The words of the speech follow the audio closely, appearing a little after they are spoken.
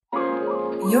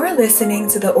You're listening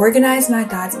to the Organize My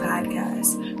Thoughts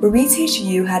podcast, where we teach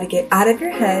you how to get out of your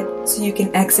head so you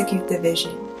can execute the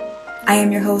vision. I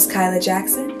am your host, Kyla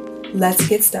Jackson. Let's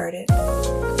get started.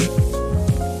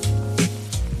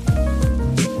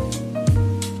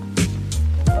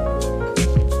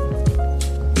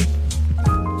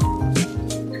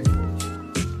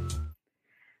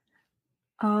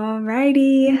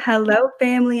 Alrighty. Hello,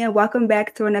 family, and welcome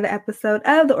back to another episode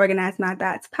of the Organize My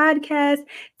Thoughts podcast.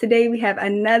 Today, we have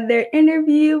another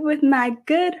interview with my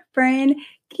good friend,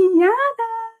 Keana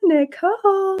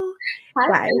Nicole.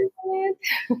 Hi,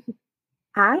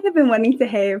 I have been wanting to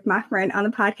have my friend on the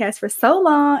podcast for so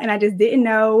long, and I just didn't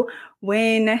know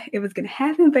when it was going to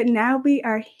happen, but now we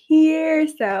are here.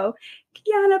 So,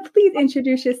 Keana, please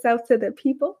introduce yourself to the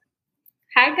people.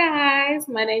 Hi, guys.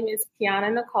 My name is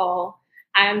Keana Nicole.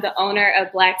 I am the owner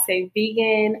of Black Safe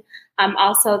Vegan. I'm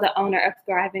also the owner of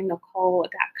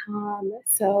thrivingnicole.com.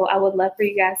 So I would love for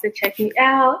you guys to check me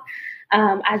out.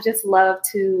 I just love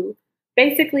to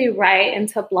basically write and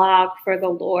to blog for the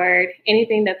Lord.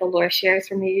 Anything that the Lord shares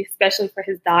for me, especially for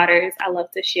his daughters, I love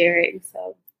to share it. And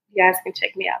so you guys can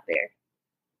check me out there.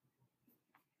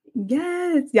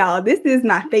 Yes, y'all, this is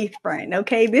my faith friend,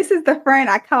 okay? This is the friend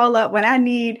I call up when I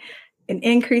need an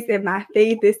increase in my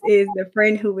faith. This is the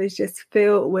friend who is just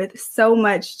filled with so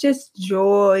much just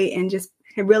joy and just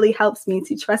it really helps me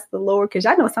to trust the Lord, because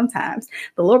I know sometimes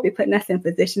the Lord be putting us in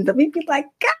positions that we be like,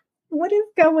 God, what is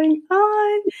going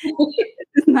on? This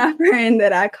is my friend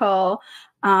that I call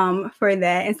for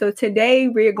that. And so today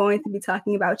we're going to be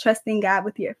talking about trusting God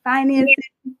with your finances.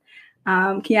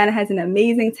 Keana has an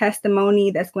amazing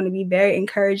testimony that's going to be very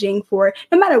encouraging for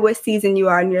no matter what season you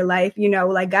are in your life. You know,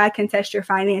 like God can test your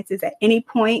finances at any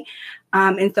point.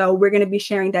 And so we're going to be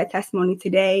sharing that testimony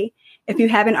today. If you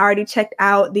haven't already checked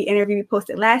out the interview we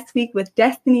posted last week with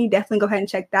Destiny, definitely go ahead and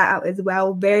check that out as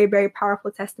well. Very, very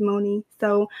powerful testimony.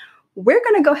 So we're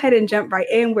going to go ahead and jump right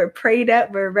in. We're prayed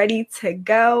up. We're ready to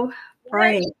go.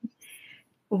 Praying.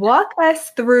 Walk us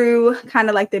through kind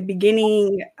of like the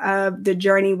beginning of the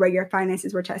journey where your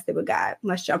finances were tested with God.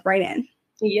 Let's jump right in.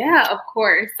 Yeah, of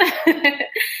course.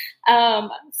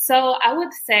 So I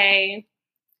would say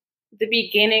the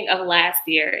beginning of last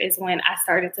year is when I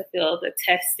started to feel the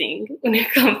testing when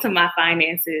it comes to my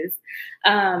finances.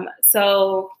 Like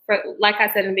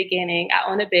I said in the beginning, I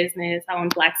own a business. I own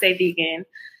Black Safe Vegan.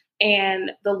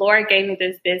 And the Lord gave me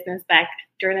this business back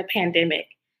during the pandemic.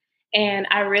 And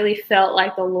I really felt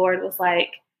like the Lord was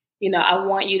like, I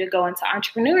want you to go into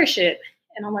entrepreneurship.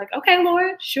 And I'm like, okay,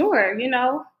 Lord, sure.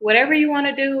 Whatever you want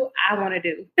to do, I want to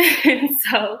do. And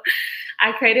so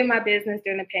I created my business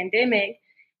during the pandemic,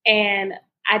 and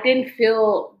I didn't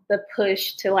feel the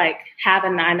push to like have a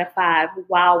 9-to-5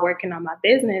 while working on my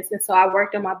business. And so I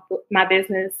worked on my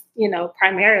business,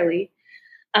 primarily.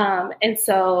 And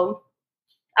so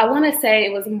I want to say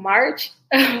it was March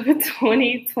of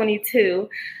 2022.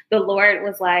 The Lord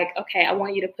was like, okay, I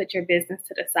want you to put your business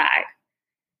to the side.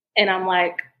 And I'm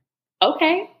like,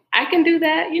 okay, I can do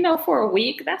that, for a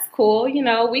week. That's cool.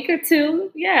 A week or two.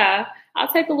 Yeah, I'll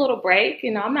take a little break.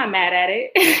 I'm not mad at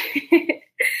it.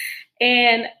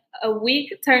 And a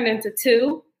week turned into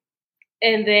 2.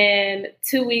 And then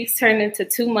 2 weeks turned into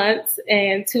 2 months,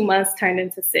 and 2 months turned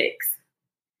into 6.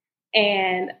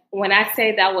 And when I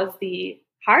say that was the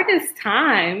hardest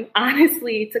time,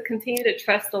 honestly, to continue to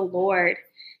trust the Lord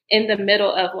in the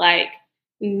middle of like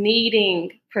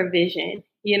needing provision,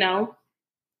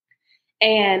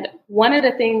 And one of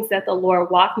the things that the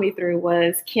Lord walked me through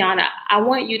was, Keana, I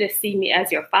want you to see me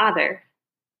as your father,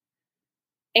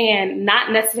 and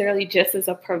not necessarily just as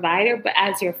a provider, but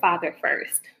as your father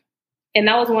first. And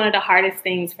that was one of the hardest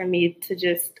things for me to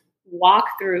just walk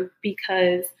through,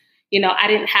 because I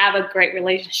didn't have a great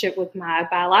relationship with my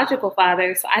biological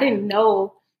father. So I didn't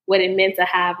know what it meant to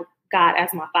have God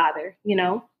as my father,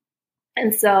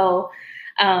 And so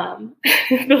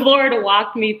the Lord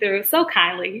walked me through so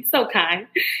kindly, so kind.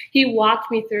 He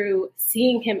walked me through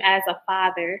seeing him as a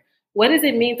father. What does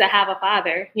it mean to have a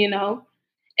father,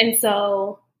 And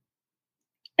so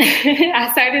I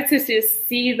started to just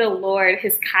see the Lord,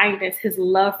 his kindness, his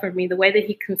love for me, the way that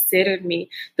he considered me,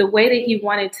 the way that he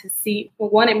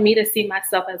wanted me to see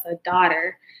myself as a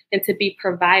daughter and to be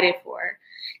provided for.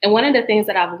 And one of the things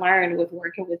that I've learned with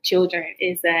working with children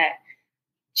is that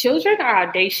children are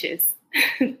audacious.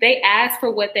 They ask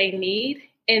for what they need,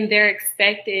 and they're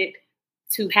expected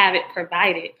to have it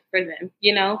provided for them,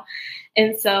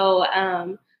 And so,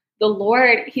 the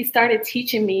Lord, he started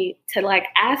teaching me to like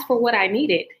ask for what I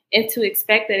needed and to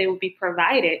expect that it would be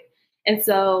provided. And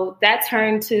so that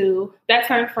turned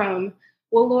from,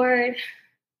 well, Lord,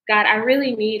 God, I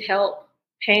really need help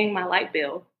paying my light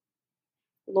bill.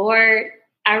 Lord,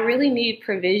 I really need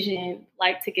provision,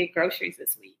 like to get groceries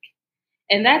this week.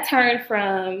 And that turned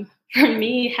from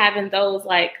me having those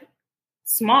like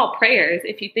small prayers,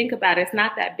 if you think about it, it's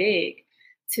not that big,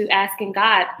 to asking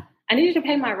God, I need you to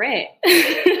pay my rent.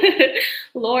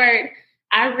 Lord,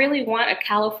 I really want a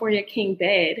California king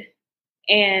bed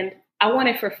and I want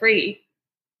it for free.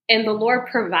 And the Lord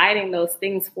providing those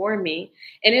things for me.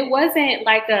 And it wasn't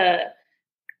like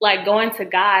going to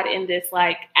God in this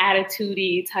like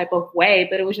attitude-y type of way,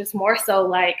 but it was just more so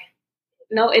like,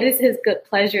 no, it is his good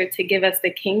pleasure to give us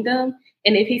the kingdom.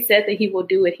 And if he said that he will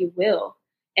do it, he will.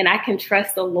 And I can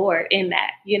trust the Lord in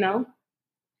that, you know?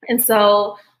 And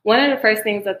so one of the first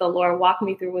things that the Lord walked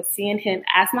me through was seeing him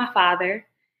as my father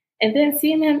and then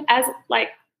seeing him as like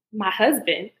my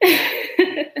husband.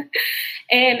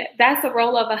 And that's the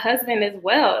role of a husband as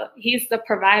well. He's the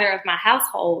provider of my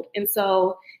household. And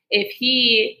so if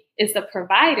he is the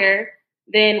provider,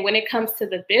 then when it comes to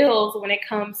the bills, when it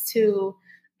comes to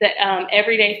the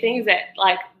everyday things that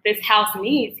like this house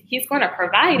needs, he's going to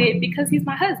provide it because he's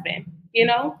my husband, you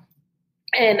know?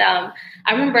 And I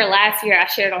remember last year I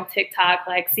shared on TikTok,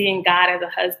 like seeing God as a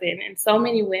husband, and so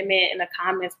many women in the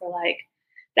comments were like,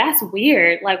 that's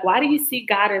weird. Like, why do you see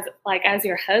God as like as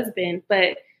your husband?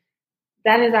 But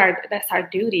that's our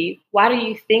duty. Why do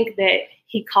you think that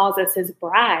he calls us his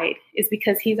bride? It's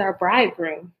because he's our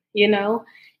bridegroom, you know?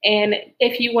 And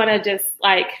if you want to just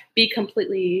like be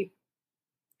completely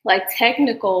like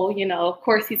technical, you know, of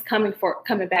course he's coming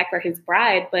back for his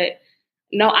bride, but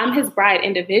no, I'm his bride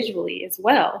individually as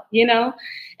well, you know?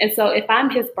 And so if I'm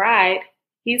his bride,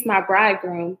 he's my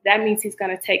bridegroom. That means he's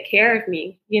going to take care of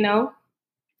me, you know?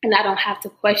 And I don't have to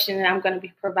question that I'm going to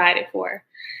be provided for.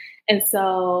 And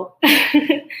so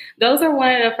those are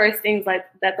one of the first things like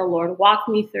that the Lord walked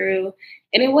me through.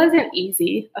 And it wasn't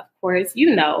easy, of course,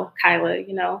 you know, Kyla,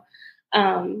 you know,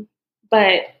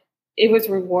 but it was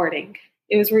rewarding.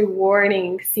 It was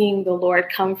rewarding seeing the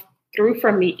Lord come through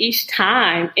for me each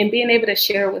time and being able to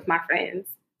share it with my friends.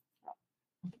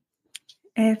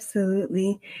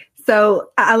 Absolutely. So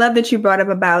I love that you brought up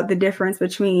about the difference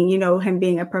between, you know, him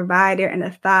being a provider and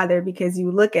a father, because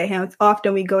you look at him,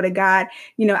 often we go to God,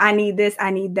 you know, I need this, I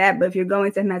need that. But if you're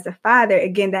going to him as a father,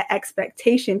 again, that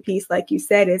expectation piece, like you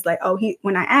said, is like, oh,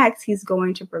 when I ask, he's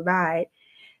going to provide.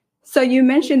 So you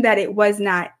mentioned that it was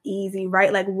not easy,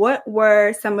 right? Like, what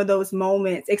were some of those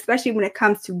moments, especially when it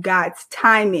comes to God's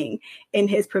timing in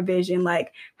his provision?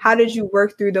 Like, how did you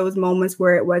work through those moments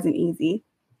where it wasn't easy?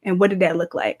 And what did that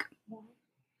look like?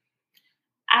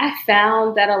 I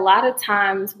found that a lot of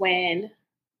times when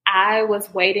I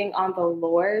was waiting on the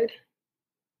Lord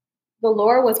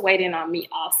was waiting on me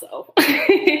also.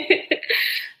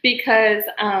 Because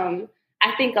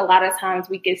I think a lot of times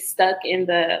we get stuck in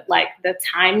the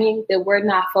timing that we're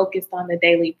not focused on the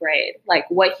daily bread, like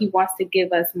what he wants to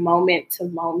give us moment to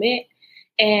moment.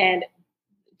 And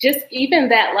just even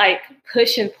that like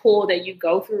push and pull that you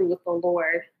go through with the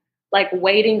Lord, like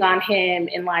waiting on him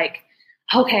and like,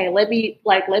 okay, let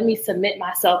me submit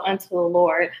myself unto the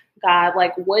Lord. God,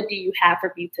 like, what do you have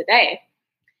for me today?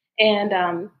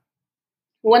 And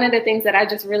one of the things that I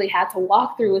just really had to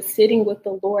walk through was sitting with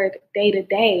the Lord day to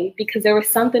day, because there was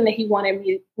something that he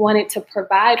wanted to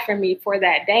provide for me for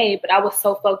that day. But I was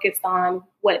so focused on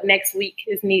what next week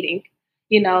is needing,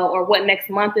 you know, or what next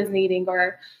month is needing,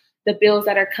 or the bills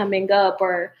that are coming up,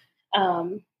 or,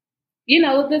 you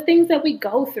know, the things that we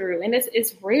go through. And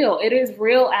it's real. It is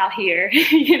real out here,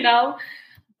 you know,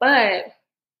 but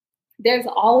there's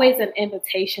always an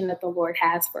invitation that the Lord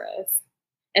has for us.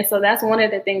 And so that's one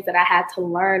of the things that I had to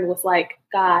learn was like,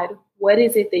 God, what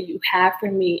is it that you have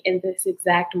for me in this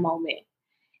exact moment?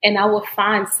 And I will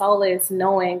find solace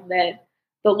knowing that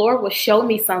the Lord will show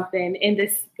me something in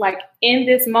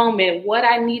this moment, what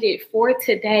I needed for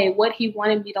today, what he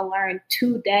wanted me to learn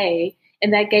today.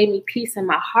 And that gave me peace in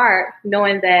my heart,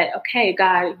 knowing that, okay,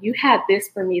 God, you had this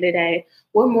for me today.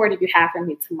 What more do you have for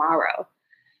me tomorrow?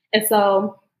 And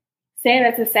so saying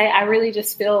that to say, I really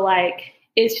just feel like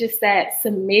it's just that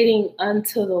submitting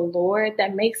unto the Lord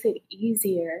that makes it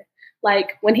easier.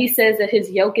 Like when he says that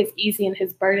his yoke is easy and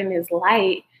his burden is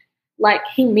light, like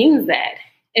he means that.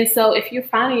 And so if you're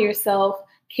finding yourself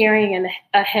carrying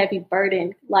a heavy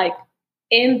burden, like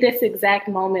in this exact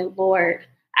moment, Lord,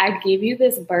 I give you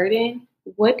this burden.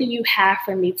 What do you have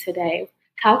for me today?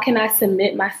 How can I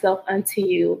submit myself unto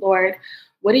you, Lord?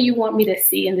 What do you want me to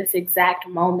see in this exact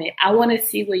moment? I want to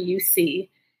see what you see.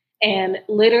 And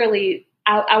literally,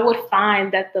 I would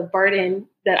find that the burden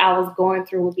that I was going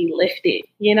through would be lifted,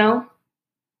 you know?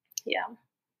 Yeah.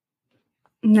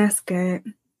 That's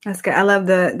good. That's good. I love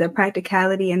the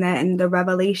practicality and that and the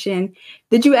revelation.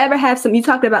 Did you ever have you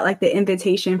talked about like the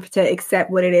invitation to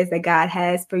accept what it is that God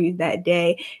has for you that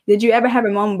day. Did you ever have a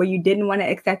moment where you didn't want to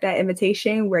accept that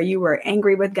invitation, where you were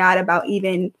angry with God about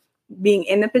even being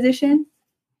in the position?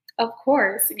 Of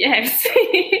course, yes.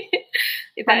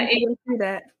 How did you do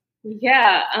that?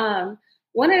 Yeah.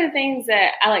 One of the things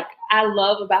that I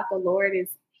love about the Lord is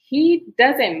he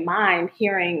doesn't mind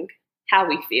hearing how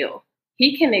we feel.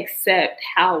 He can accept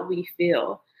how we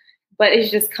feel, but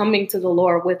it's just coming to the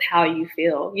Lord with how you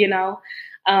feel, you know?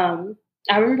 I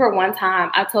remember one time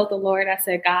I told the Lord, I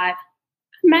said, God,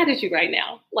 I'm mad at you right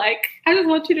now. Like, I just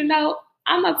want you to know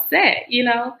I'm upset, you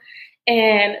know?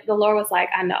 And the Lord was like,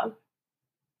 I know,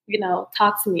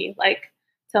 talk to me. Like,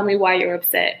 tell me why you're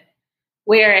upset.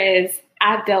 Whereas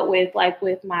I've dealt with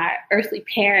my earthly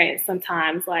parents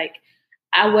sometimes, like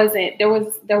there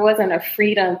wasn't a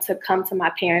freedom to come to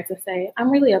my parents and say,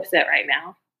 I'm really upset right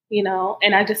now,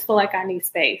 and I just feel like I need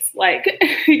space. Like,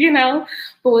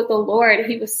 but with the Lord,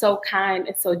 he was so kind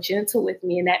and so gentle with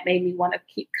me. And that made me want to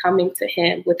keep coming to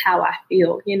him with how I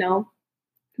feel,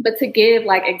 but to give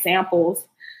like examples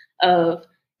of,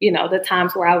 the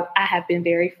times where I have been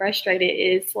very frustrated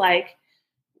is like,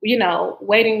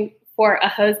 waiting for a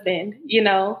husband,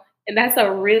 and that's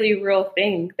a really real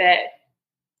thing that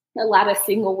a lot of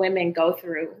single women go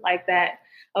through like that.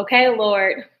 Okay,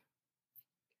 Lord,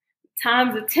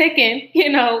 time's a ticking,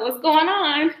 what's going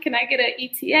on? Can I get an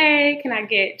ETA? Can I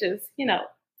get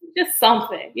just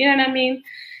something, you know what I mean?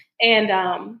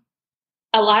 And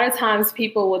a lot of times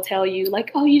people will tell you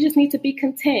like, oh, you just need to be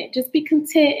content. Just be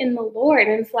content in the Lord.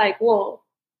 And it's like, well,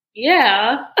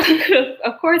 yeah,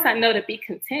 of course I know to be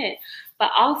content,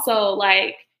 but also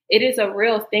like it is a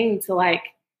real thing to like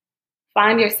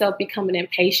find yourself becoming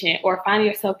impatient or find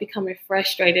yourself becoming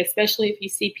frustrated, especially if you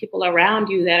see people around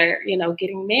you that are,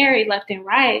 getting married left and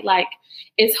right. Like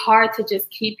it's hard to just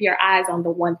keep your eyes on the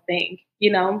one thing,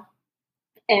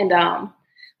 and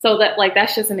so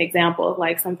that's just an example of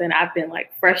like something I've been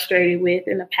like frustrated with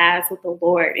in the past with the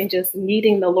Lord and just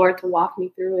needing the Lord to walk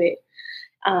me through it.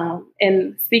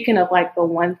 And speaking of like the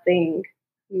one thing,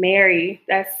 Mary,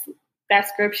 that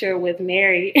scripture with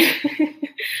Mary,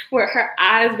 where her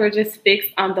eyes were just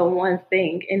fixed on the one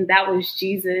thing, and that was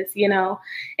Jesus,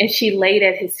 and she laid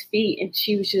at his feet and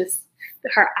she was just,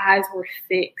 her eyes were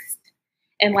fixed.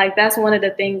 And like, that's one of the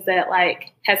things that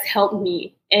like has helped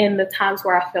me in the times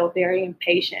where I felt very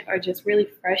impatient or just really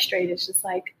frustrated. It's just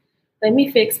like, let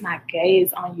me fix my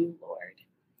gaze on you, Lord.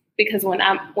 Because when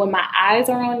my eyes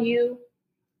are on you,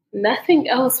 nothing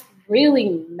else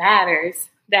really matters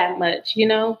that much,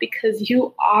 because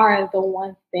you are the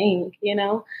one thing, and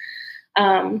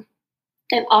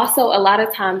also a lot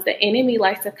of times the enemy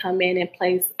likes to come in and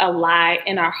place a lie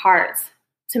in our hearts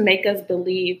to make us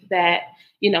believe that,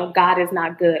 God is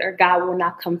not good or God will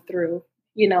not come through.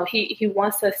 He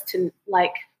wants us to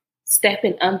like step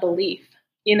in unbelief,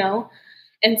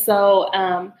 and so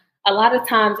a lot of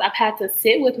times I've had to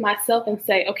sit with myself and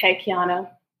say, okay, Keana,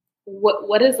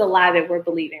 what is the lie that we're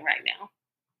believing right now?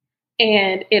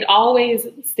 And it always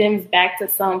stems back to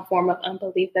some form of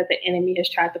unbelief that the enemy has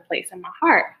tried to place in my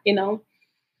heart,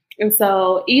 And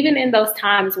so even in those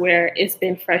times where it's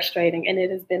been frustrating and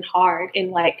it has been hard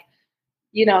and like,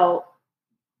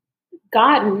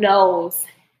 God knows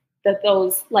that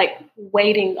those like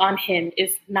waiting on him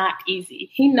is not easy.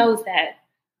 He knows that,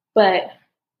 but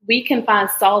we can find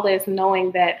solace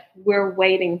knowing that we're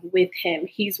waiting with him.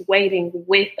 He's waiting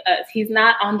with us. He's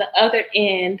not on the other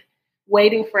end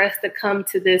waiting for us to come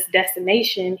to this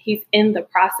destination. He's in the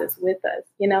process with us,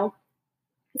 because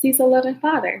he's a loving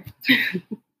father.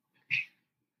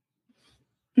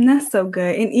 And that's so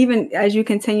good. And even as you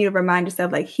continue to remind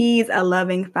yourself, like he's a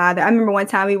loving father. I remember one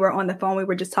time we were on the phone, we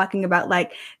were just talking about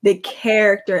like the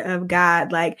character of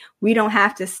God. Like we don't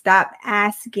have to stop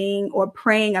asking or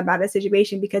praying about a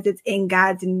situation because it's in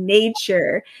God's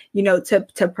nature,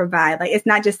 to provide. Like it's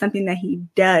not just something that he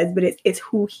does, but it's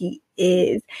who he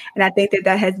is. And I think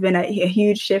that has been a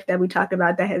huge shift that we talked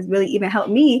about that has really even helped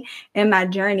me in my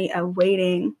journey of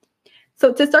waiting.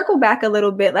 So to circle back a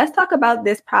little bit, let's talk about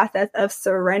this process of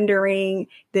surrendering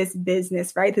this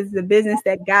business, right? This is a business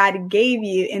that God gave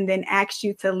you and then asked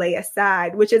you to lay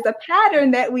aside, which is a pattern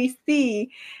that we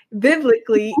see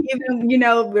biblically, even,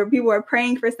 where people are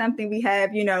praying for something. We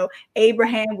have,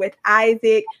 Abraham with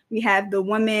Isaac. We have the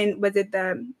woman, I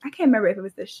can't remember if it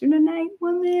was the Shunammite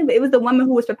woman, but it was the woman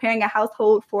who was preparing a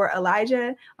household for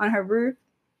Elijah on her roof.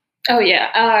 Oh, yeah.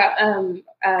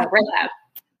 Rahab.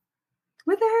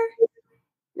 Was it her?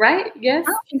 Right? Yes.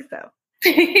 I don't think so.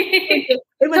 It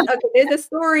was okay, there's a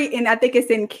story, and I think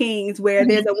it's in Kings, where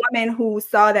there's a woman who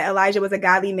saw that Elijah was a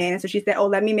godly man, and so she said, "Oh,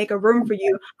 let me make a room for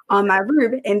you on my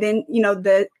roof." And then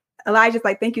Elijah's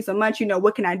like, "Thank you so much.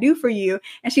 What can I do for you?"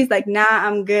 And she's like, "Nah,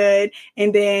 I'm good."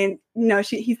 And then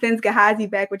he sends Gehazi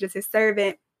back, which is his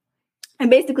servant, and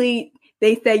basically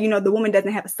they say, the woman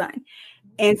doesn't have a son.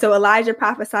 And so Elijah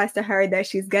prophesies to her that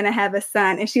she's gonna have a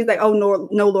son, and she's like, "Oh no,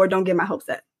 no, Lord, don't get my hopes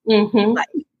up." Like,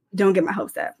 don't get my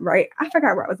hopes up, right? I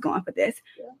forgot where I was going with this.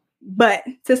 Yeah. But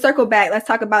to circle back, let's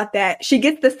talk about that. She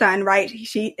gets the son, right?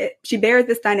 She bears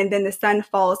the son, and then the son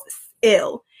falls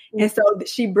ill. And so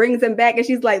she brings him back, and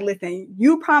she's like, "Listen,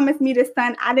 you promised me this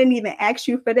son. I didn't even ask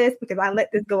you for this because I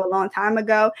let this go a long time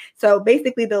ago." So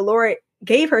basically the Lord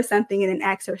gave her something and then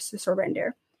asked her to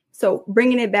surrender. So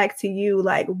bringing it back to you,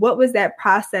 like, what was that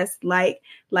process like?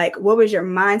 Like, what was your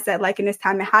mindset like in this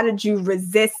time? And how did you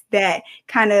resist that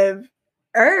kind of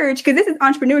urge? Because this is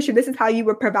entrepreneurship. This is how you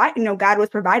were providing, God was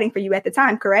providing for you at the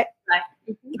time, correct? Right.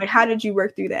 Mm-hmm. Like, how did you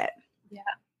work through that?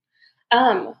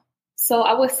 Yeah. So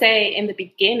I would say in the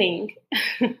beginning,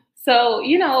 so,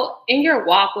 in your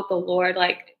walk with the Lord,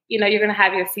 like, you're going to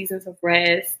have your seasons of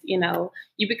rest,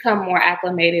 you become more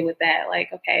acclimated with that. Like,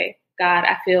 okay, God,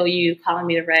 I feel you calling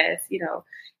me to rest,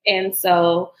 And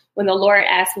so when the Lord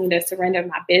asked me to surrender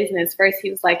my business, first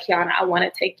he was like, "Keana, I want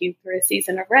to take you through a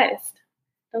season of rest."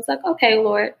 I was like, "Okay,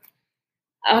 Lord,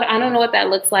 I don't know what that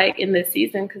looks like in this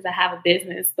season because I have a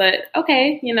business, but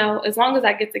okay, as long as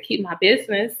I get to keep my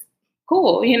business,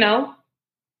 cool,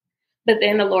 But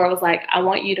then the Lord was like, "I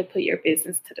want you to put your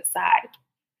business to the side."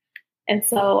 And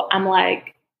so I'm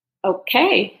like,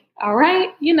 "Okay, all right,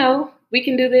 we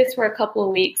can do this for a couple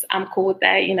of weeks. I'm cool with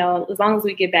that, as long as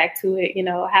we get back to it,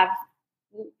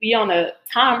 be on a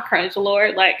time crunch,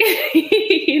 Lord, like,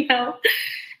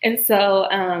 And so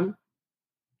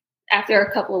after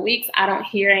a couple of weeks, I don't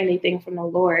hear anything from the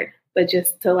Lord, but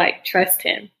just to like trust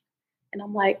him. And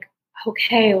I'm like,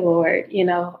 "Okay, Lord,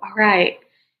 all right."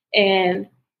 And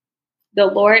the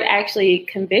Lord actually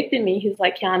convicted me. He's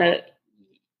like, "Keana,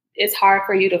 it's hard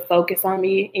for you to focus on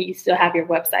me and you still have your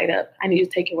website up. I need you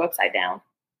to take your website down."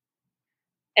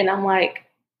 And I'm like,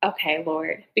 "Okay,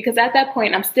 Lord," because at that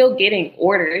point I'm still getting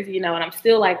orders, and I'm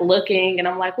still like looking, and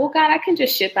I'm like, "Well, God, I can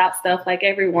just ship out stuff like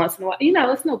every once in a while,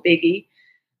 it's no biggie."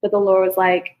 But the Lord was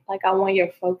like, "I want your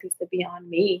focus to be on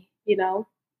me,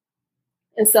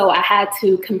 And so I had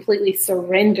to completely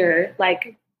surrender,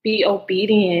 like be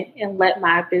obedient and let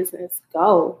my business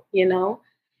go, and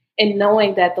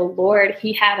knowing that the Lord,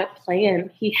 he had a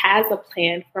plan, he has a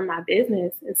plan for my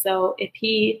business. And so if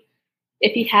he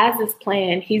has this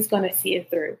plan, he's going to see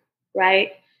it through.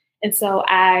 Right. And so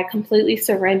I completely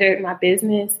surrendered my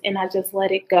business and I just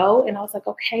let it go. And I was like,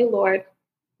 "Okay, Lord,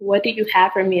 what do you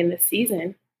have for me in this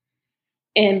season?"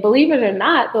 And believe it or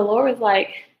not, the Lord was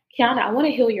like, "Keana, I want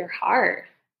to heal your heart."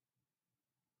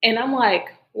 And I'm like,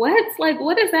 "What? Like,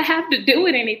 what does that have to do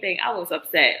with anything?" I was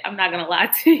upset. I'm not going to lie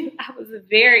to you. I was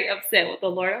very upset with the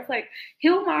Lord. I was like,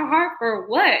 "Heal my heart for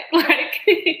what?" Like,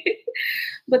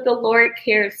 but the Lord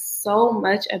cares so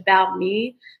much about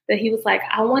me that he was like,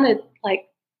 I want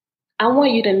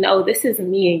you to know this is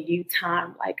me and you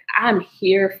time. Like, I'm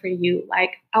here for you.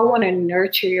 Like, I want to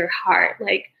nurture your heart.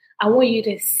 Like, I want you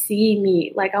to see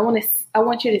me. Like, I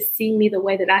want you to see me the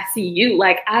way that I see you.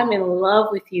 Like, I'm in love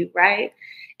with you, right?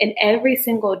 And every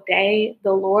single day,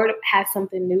 the Lord has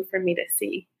something new for me to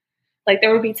see. Like,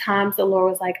 there would be times the Lord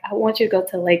was like, "I want you to go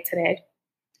to the lake today."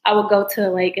 I would go to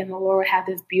the lake and the Lord would have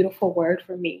this beautiful word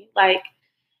for me. Like,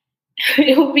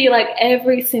 it would be like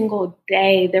every single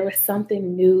day there was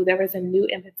something new. There was a new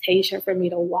invitation for me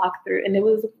to walk through. And it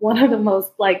was one of the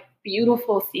most like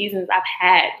beautiful seasons I've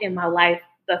had in my life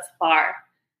thus far.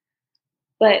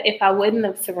 But if I wouldn't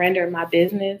have surrendered my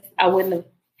business, I wouldn't have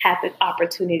had the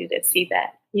opportunity to see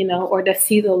that, or to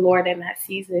see the Lord in that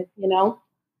season,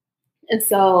 And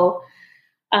so,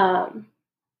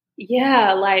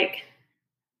 like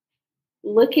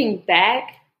looking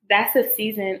back, that's a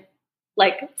season.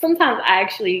 Like, sometimes I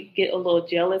actually get a little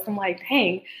jealous. I'm like,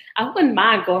 dang, I wouldn't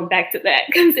mind going back to that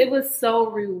because it was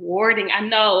so rewarding. I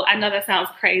know that sounds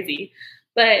crazy,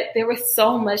 but there was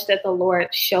so much that the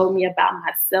Lord showed me about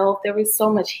myself. There was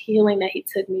so much healing that he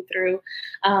took me through.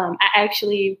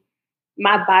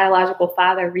 My biological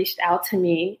father reached out to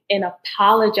me and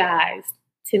apologized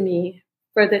to me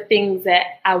for the things that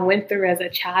I went through as a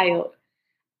child.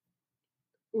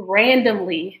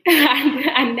 Randomly.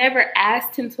 I never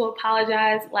asked him to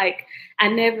apologize. Like, I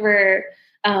never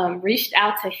reached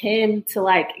out to him to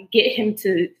like get him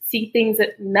to see things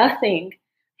that nothing.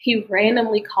 He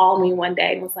randomly called me one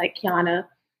day and was like, "Keana,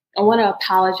 I want to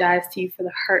apologize to you for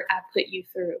the hurt I put you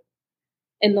through."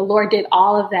 And the Lord did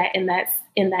all of that in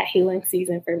that healing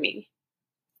season for me,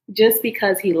 just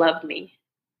because he loved me.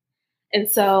 And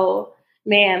so,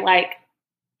 man, like,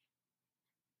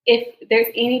 if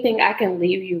there's anything I can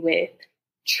leave you with,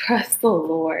 trust the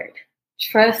Lord.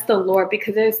 Trust the Lord,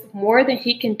 because there's more than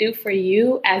he can do for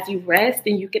you as you rest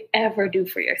than you could ever do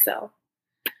for yourself.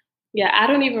 Yeah, I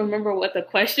don't even remember what the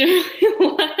question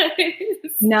was.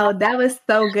 No, that was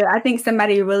so good. I think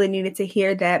somebody really needed to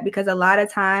hear that, because a lot of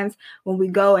times when we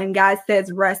go and God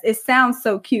says rest, it sounds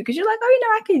so cute because you're like,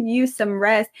 oh, I could use some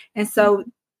rest. And so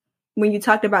when you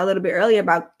talked about a little bit earlier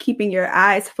about keeping your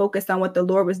eyes focused on what the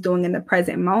Lord was doing in the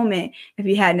present moment, if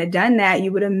you hadn't have done that,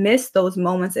 you would have missed those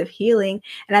moments of healing.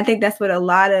 And I think that's what a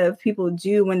lot of people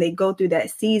do when they go through that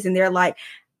season. They're like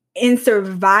in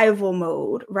survival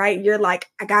mode, right? You're like,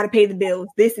 I got to pay the bills.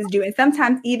 This is due. And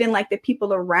sometimes even like the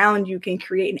people around you can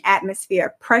create an atmosphere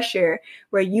of pressure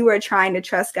where you are trying to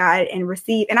trust God and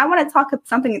receive. And I want to talk about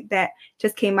something that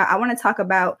just came out. I want to talk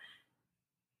about,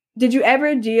 did you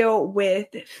ever deal with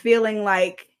feeling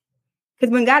like,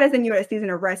 because when God is in you at a season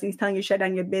of rest and he's telling you to shut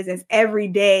down your business, every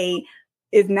day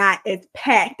is not as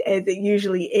packed as it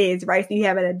usually is, right? So you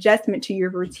have an adjustment to your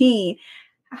routine.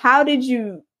 How did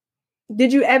you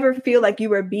ever feel like you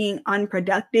were being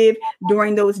unproductive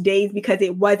during those days because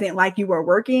it wasn't like you were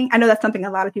working? I know that's something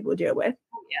a lot of people deal with.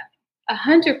 Yeah,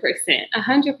 100%,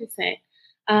 100%.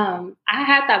 I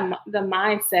had the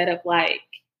mindset of like,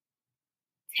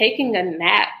 taking a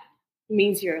nap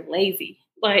means you're lazy.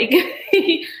 Like,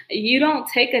 you don't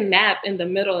take a nap in the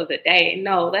middle of the day.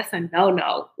 No, that's a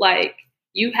no-no. Like,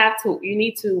 you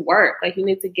need to work. Like, you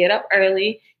need to get up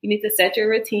early. You need to set your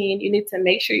routine. You need to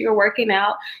make sure you're working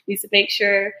out. You need to make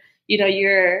sure,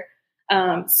 you're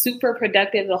super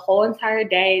productive the whole entire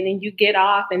day. And then you get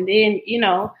off, and then,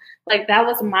 like, that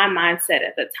was my mindset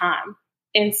at the time.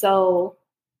 And so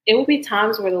it would be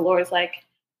times where the Lord's like,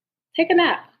 take a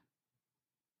nap.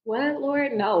 What,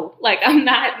 Lord? No, like, I'm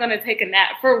not going to take a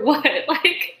nap for what?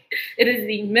 Like, it is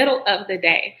the middle of the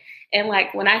day. And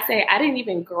like, when I say I didn't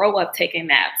even grow up taking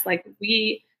naps, like,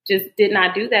 we just did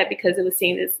not do that because it was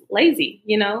seen as lazy,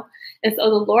 And so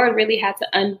the Lord really had to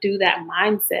undo that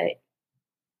mindset.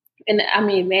 And I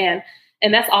mean, man,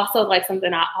 and that's also like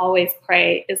something I always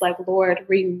pray is like, Lord,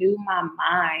 renew my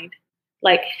mind.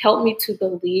 Like, help me to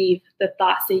believe the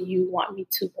thoughts that you want me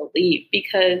to believe,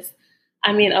 because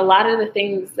I mean, a lot of the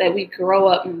things that we grow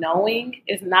up knowing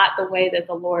is not the way that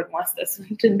the Lord wants us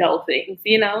to know things,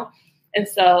 And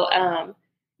so,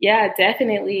 yeah,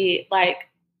 definitely, like,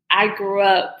 I grew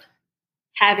up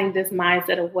having this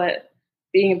mindset of what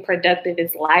being productive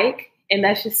is like, and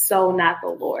that's just so not the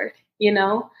Lord,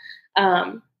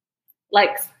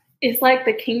 Like, it's like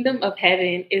the kingdom of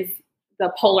heaven is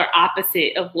the polar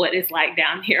opposite of what it's like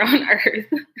down here on earth.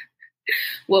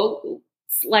 Well,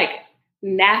 it's like,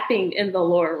 napping in the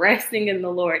Lord, resting in the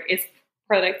Lord is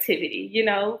productivity,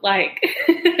 Like,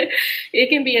 it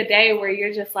can be a day where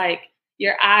you're just like,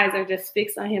 your eyes are just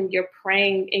fixed on him. You're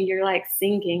praying and you're like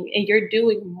singing and you're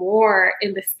doing more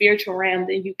in the spiritual realm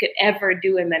than you could ever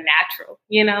do in the natural,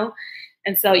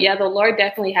 And so, yeah, the Lord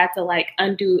definitely had to like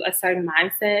undo a certain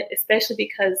mindset, especially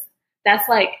because that's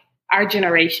like our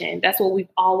generation. That's what we've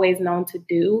always known to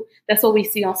do. That's what we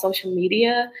see on social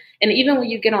media. And even when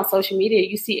you get on social media,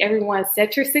 you see everyone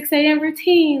set your 6 a.m.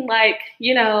 routine. Like,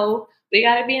 we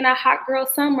got to be in a hot girl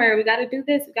summer. We got to do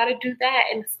this. We got to do that.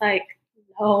 And it's like,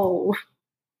 no,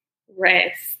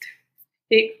 rest.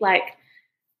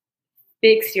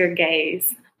 Fix your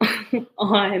gaze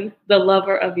on the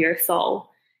lover of your soul.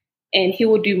 And he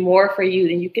will do more for you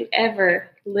than you can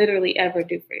literally ever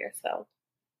do for yourself.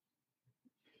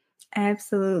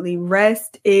 Absolutely.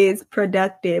 Rest is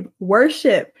productive.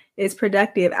 Worship is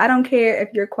productive. I don't care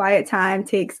if your quiet time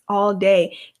takes all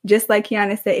day. Just like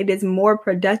Keana said, it is more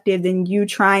productive than you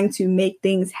trying to make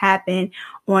things happen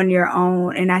on your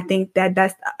own. And I think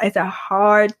that it's a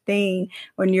hard thing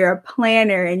when you're a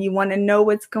planner and you want to know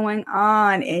what's going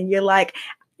on and you're like,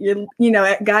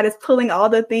 God is pulling all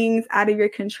the things out of your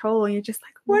control and you're just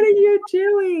like, what are you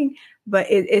doing? But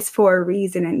it's for a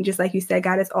reason. And just like you said,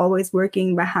 God is always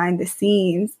working behind the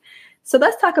scenes. So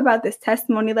let's talk about this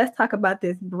testimony. Let's talk about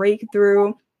this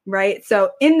breakthrough, right?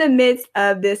 So in the midst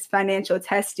of this financial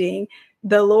testing,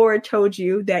 the Lord told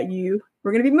you that you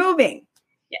were going to be moving.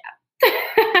 Yeah.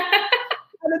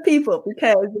 Other people,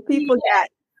 because the people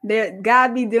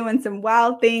God be doing some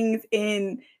wild things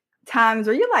in times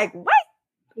where you're like, what?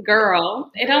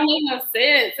 Girl, it don't make no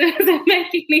sense. It doesn't make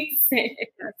any sense.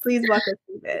 Please walk us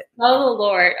through that. So the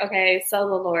Lord. Okay, so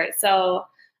the Lord. So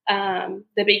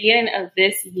the beginning of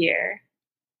this year,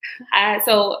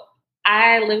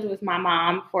 I lived with my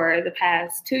mom for the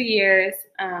past 2 years.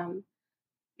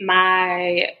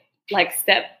 my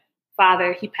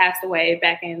stepfather, he passed away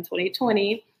back in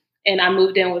 2020, and I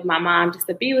moved in with my mom just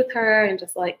to be with her and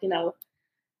just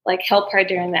help her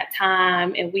during that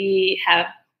time. And we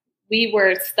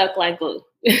were stuck like glue.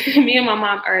 Me and my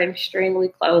mom are extremely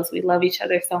close. We love each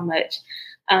other so much.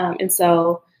 And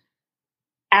so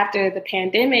after the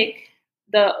pandemic,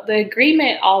 the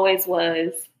agreement always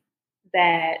was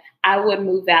that I would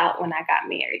move out when I got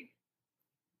married.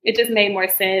 It just made more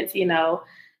sense,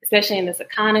 especially in this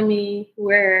economy.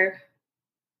 We're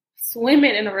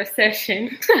swimming in a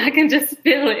recession. I can just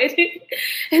feel it.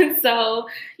 And so,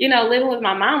 living with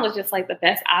my mom was just like the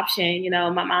best option.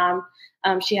 My mom,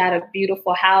 she had a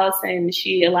beautiful house and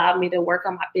she allowed me to work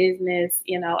on my business,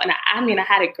 and I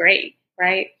had it great.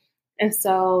 Right. And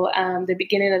so the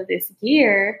beginning of this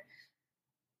year,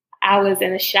 I was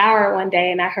in the shower one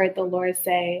day and I heard the Lord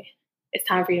say, it's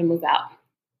time for you to move out.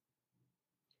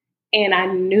 And I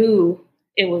knew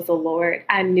it was the Lord.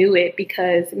 I knew it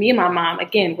because me and my mom,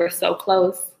 again, we're so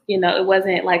close. It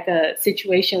wasn't like a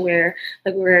situation where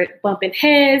we were bumping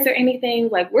heads or anything.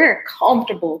 We're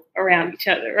comfortable around each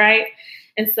other, right?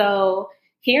 And so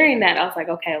hearing that, I was like,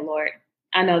 okay, Lord,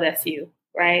 I know that's you,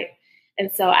 right?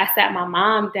 And so I sat my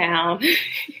mom down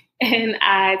and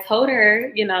I told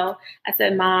her, I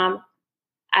said, Mom,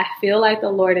 I feel like the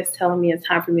Lord is telling me it's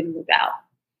time for me to move out.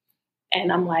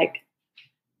 And I'm like,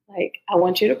 I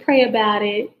want you to pray about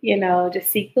it, just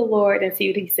seek the Lord and see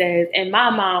what he says. And my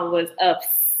mom was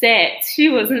upset. She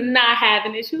was not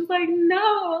having it. She was like,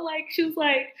 no, she was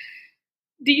like,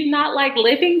 do you not like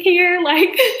living here?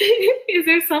 Is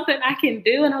there something I can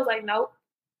do? And I was like, nope,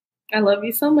 I love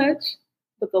you so much,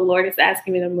 but the Lord is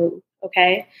asking me to move.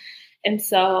 Okay. And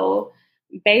so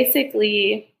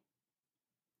basically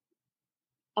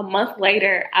a month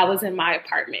later, I was in my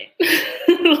apartment,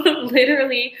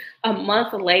 literally a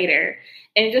month later.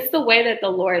 And just the way that the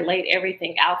Lord laid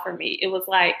everything out for me,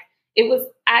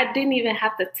 I didn't even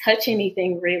have to touch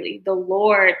anything really. The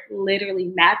Lord literally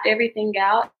mapped everything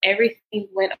out. Everything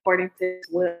went according to his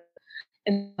will.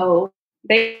 And so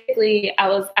basically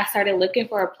I started looking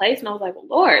for a place and I was like,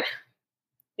 Lord,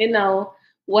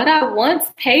 what I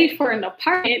once paid for an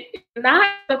apartment is not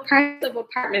the price of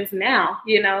apartments now,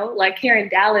 here in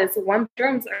Dallas, one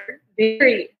bedrooms are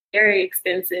very, very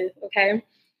expensive. Okay.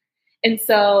 And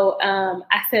so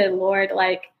I said, Lord,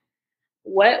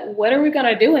 what are we going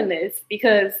to do in this?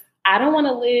 Because I don't want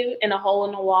to live in a hole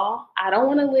in the wall. I don't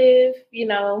want to live,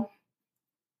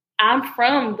 I'm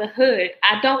from the hood.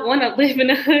 I don't want to live in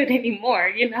the hood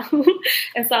anymore,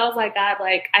 And so I was like, God,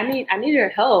 I need your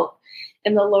help.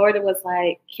 And the Lord was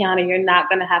like, Keana, you're not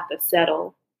going to have to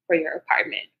settle for your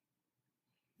apartment.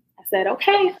 I said,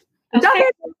 okay.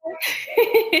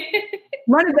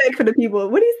 Run it back for the people.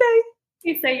 What did he say?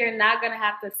 He said, you're not going to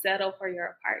have to settle for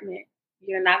your apartment.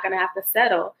 You're not going to have to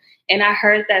settle. And I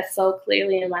heard that so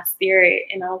clearly in my spirit.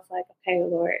 And I was like, okay,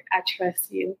 Lord, I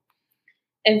trust you.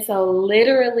 And so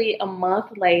literally a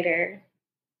month later,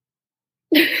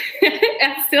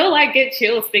 I still get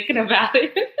chills thinking about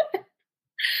it.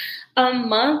 A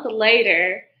month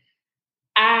later,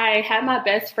 I had my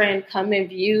best friend come and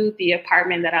view the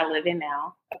apartment that I live in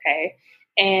now. Okay.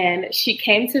 And she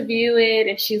came to view it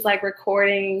and she's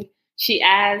recording. She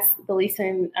asked the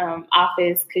leasing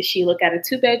office, could she look at a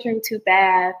 2-bedroom,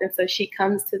 2-bath? And so she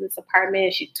comes to this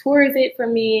apartment, she tours it for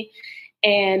me.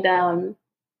 And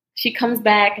she comes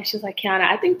back and she's like, Keana,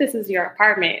 I think this is your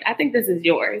apartment. I think this is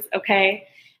yours. Okay.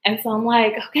 And so I'm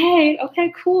like,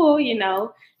 okay, cool.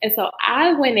 And so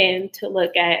I went in to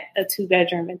look at a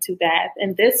 2-bedroom and 2-bath,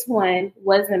 and this one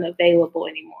wasn't available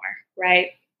anymore.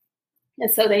 Right.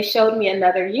 And so they showed me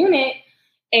another unit,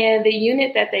 and the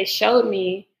unit that they showed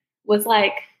me was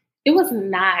it was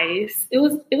nice. It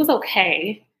was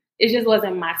okay. It just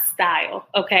wasn't my style.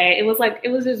 Okay. It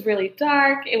was just really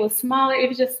dark. It was smaller. It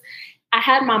was just, I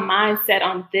had my mind set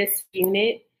on this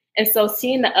unit. And so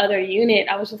seeing the other unit,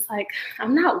 I was just like,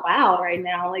 I'm not wowed right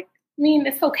now.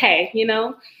 It's okay,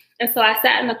 And so I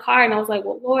sat in the car and I was like,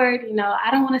 well, Lord,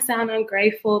 I don't want to sound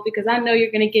ungrateful because I know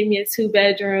you're going to give me a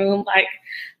 2-bedroom.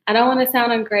 I don't want to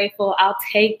sound ungrateful. I'll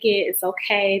take it. It's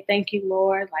okay. Thank you,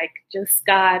 Lord. Just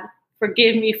God,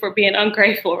 forgive me for being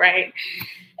ungrateful, right?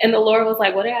 And the Lord was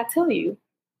like, what did I tell you?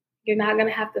 You're not going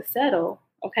to have to settle,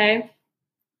 okay?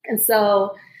 And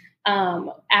so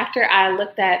after I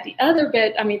looked at the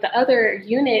other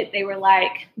unit, they were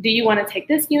like, do you want to take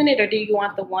this unit or do you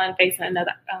want the one facing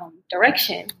another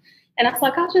direction? And I was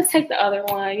like, I'll just take the other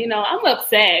one. I'm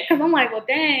upset because I'm like, well,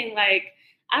 dang, I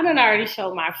done already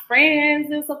showed my friends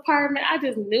this apartment. I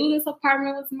just knew this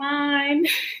apartment was mine.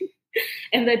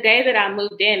 And the day that I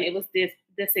moved in, it was this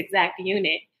exact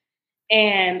unit.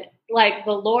 And like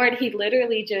the Lord, he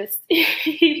literally just,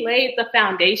 he laid the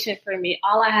foundation for me.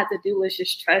 All I had to do was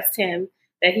just trust him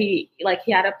that he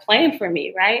had a plan for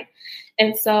me. Right.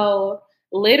 And so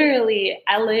literally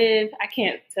I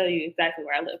can't tell you exactly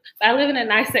where I live, but I live in a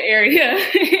nicer area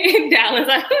in Dallas.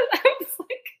 I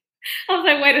was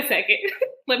like, wait a second,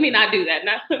 let me not do that.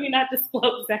 Let me not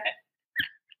disclose that.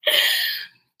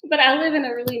 But I live in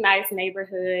a really nice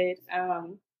neighborhood,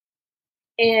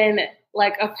 in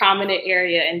like a prominent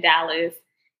area in Dallas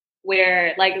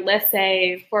where, like, let's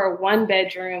say for a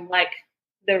 1-bedroom, like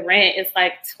the rent is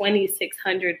like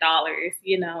 $2,600,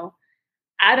 you know.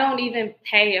 I don't even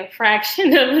pay a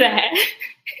fraction of that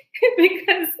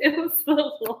because it was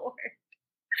the Lord.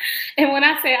 And when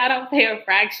I say I don't pay a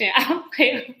fraction, I don't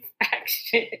pay a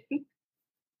fraction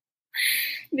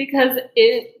because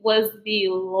it was the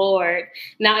Lord.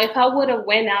 Now, if I would have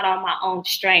went out on my own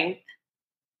strength,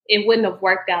 it wouldn't have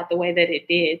worked out the way that it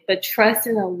did. But trust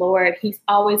in the Lord, he's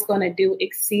always going to do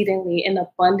exceedingly and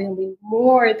abundantly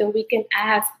more than we can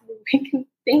ask, we can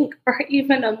think, or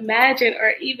even imagine,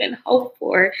 or even hope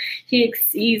for. He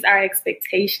exceeds our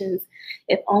expectations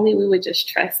if only we would just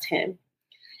trust him.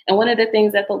 And one of the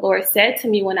things that the Lord said to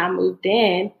me when I moved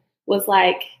in was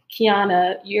like,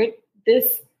 Keana,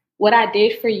 what I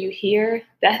did for you here,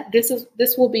 this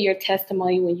will be your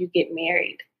testimony when you get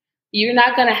married. You're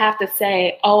not going to have to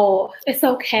say, oh, it's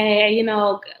okay. You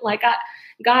know, like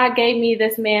God gave me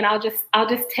this man. I'll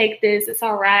just take this. It's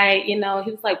all right. You know,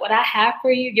 he was like, what I have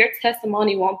for you, your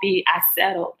testimony won't be, I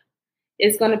settled.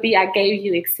 It's going to be, I gave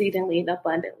you exceedingly and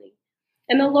abundantly.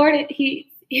 And the Lord,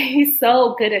 he's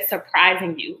so good at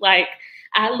surprising you. Like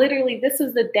this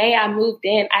was the day I moved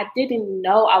in. I didn't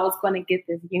know I was going to get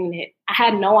this unit. I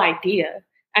had no idea.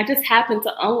 I just happened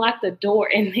to unlock the door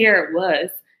and there it was,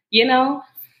 you know?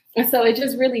 And so it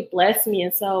just really blessed me.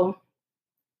 And so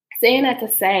saying that to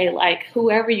say, like,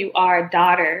 whoever you are,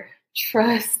 daughter,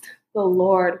 trust the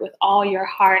Lord with all your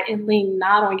heart and lean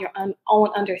not on your own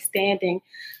understanding,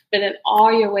 but in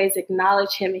all your ways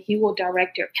acknowledge him and he will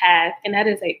direct your path. And that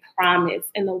is a promise.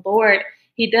 And the Lord,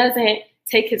 he doesn't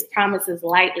take his promises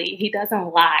lightly. He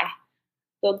doesn't lie.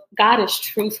 So God is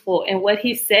truthful, and what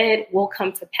he said will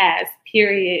come to pass,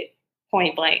 period,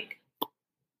 point blank.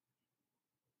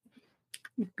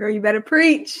 Girl, you better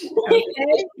preach. Okay?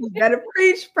 You better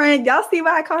preach, friend. Y'all see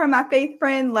why I call her my faith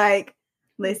friend? Like,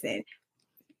 listen,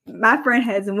 my friend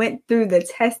has went through the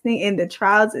testing and the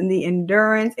trials and the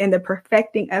endurance and the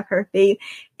perfecting of her faith.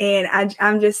 And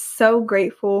I'm just so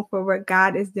grateful for what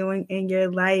God is doing in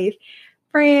your life.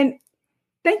 Friend,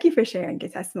 thank you for sharing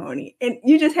your testimony. And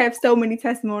you just have so many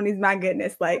testimonies. My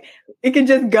goodness, like it can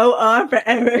just go on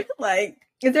forever. Like,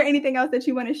 is there anything else that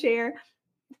you want to share?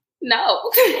 No.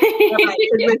 Right,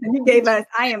 listen, you gave us,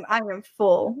 I am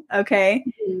full. Okay.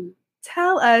 Mm-hmm.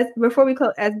 Tell us, before we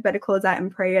better close out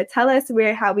in prayer, tell us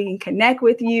how we can connect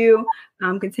with you,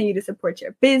 continue to support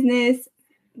your business.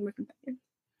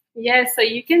 Yes, so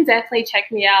you can definitely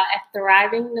check me out at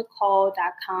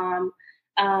thrivingnicole.com.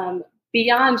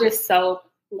 Beyond just soap,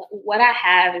 what I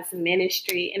have is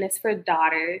ministry, and it's for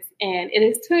daughters, and it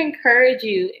is to encourage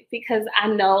you because I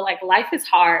know like life is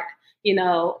hard, you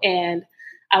know, and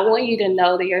I want you to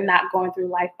know that you're not going through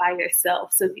life by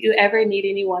yourself. So if you ever need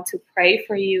anyone to pray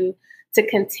for you, to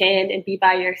contend and be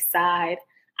by your side,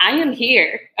 I am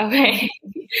here. Okay.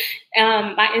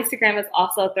 My Instagram is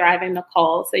also Thriving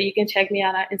Nicole. So you can check me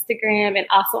out on Instagram and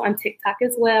also on TikTok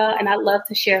as well. And I love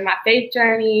to share my faith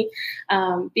journey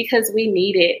because we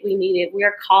need it. We need it. We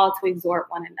are called to exhort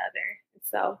one another.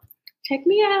 So check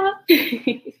me out.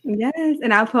 Yes.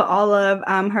 And I'll put all of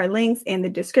her links in the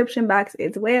description box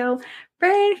as well.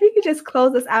 Friend, if you could just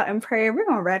close us out in prayer, we're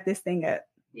going to wrap this thing up.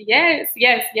 Yes.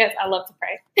 I love to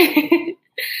pray.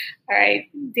 All right.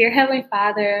 Dear Heavenly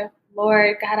Father,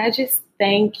 Lord, God, I just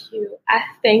thank you. I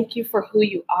thank you for who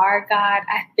you are, God.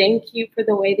 I thank you for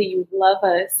the way that you love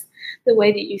us, the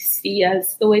way that you see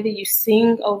us, the way that you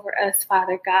sing over us,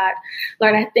 Father God.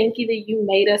 Lord, I thank you that you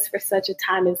made us for such a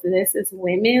time as this, as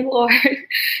women, Lord.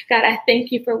 God, I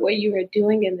thank you for what you are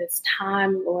doing in this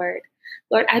time, Lord.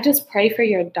 Lord, I just pray for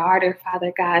your daughter,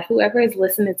 Father God, whoever is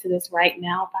listening to this right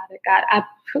now, Father God.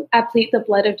 I plead the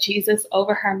blood of Jesus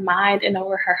over her mind and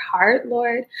over her heart,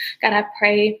 Lord. God, I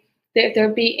pray that if there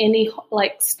be any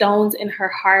like stones in her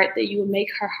heart, that you would make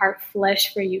her heart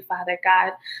flesh for you, Father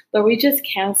God. Lord, we just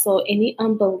cancel any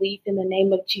unbelief in the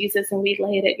name of Jesus, and we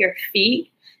lay it at your feet.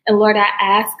 And Lord, I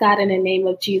ask God in the name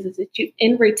of Jesus that you,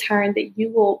 in return, that you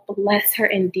will bless her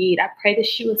indeed. I pray that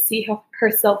she will see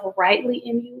herself rightly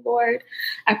in you, Lord.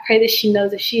 I pray that she knows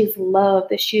that she is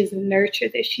loved, that she is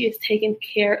nurtured, that she is taken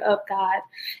care of, God.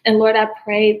 And Lord, I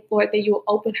pray, Lord, that you will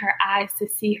open her eyes to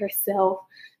see herself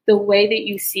the way that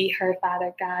you see her,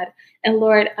 Father God. And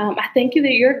Lord, I thank you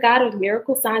that you're a God of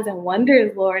miracles, signs, and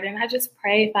wonders, Lord. And I just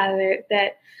pray, Father,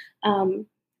 that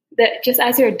that just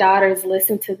as your daughters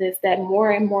listen to this, that more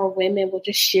and more women will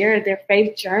just share their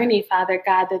faith journey, Father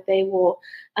God, that they will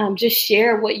just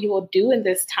share what you will do in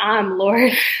this time,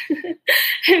 Lord.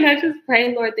 And I just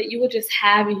pray, Lord, that you will just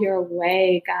have your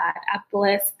way, God. I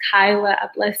bless Kyla. I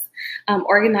bless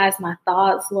Organize My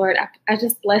Thoughts, Lord. I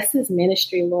just bless this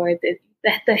ministry, Lord,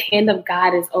 that the hand of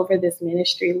God is over this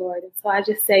ministry, Lord. And so I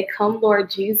just say, come, Lord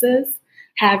Jesus,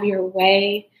 have your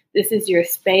way. This is your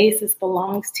space. This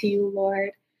belongs to you,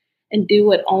 Lord. And do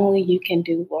what only you can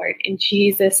do, Lord. In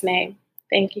Jesus' name,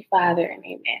 thank you, Father, and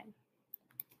amen.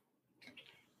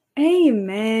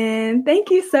 Amen. Thank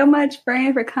you so much,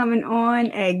 friend, for coming on.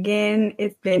 Again,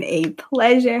 it's been a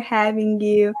pleasure having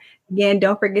you. Again,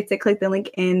 don't forget to click the link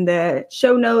in the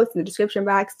show notes in the description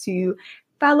box to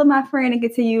follow my friend and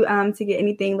continue to get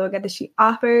anything Lord God that she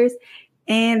offers.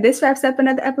 And this wraps up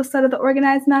another episode of the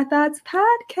Organize My Thoughts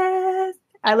podcast.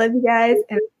 I love you guys,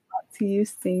 and I'll talk to you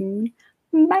soon.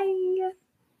 Bye.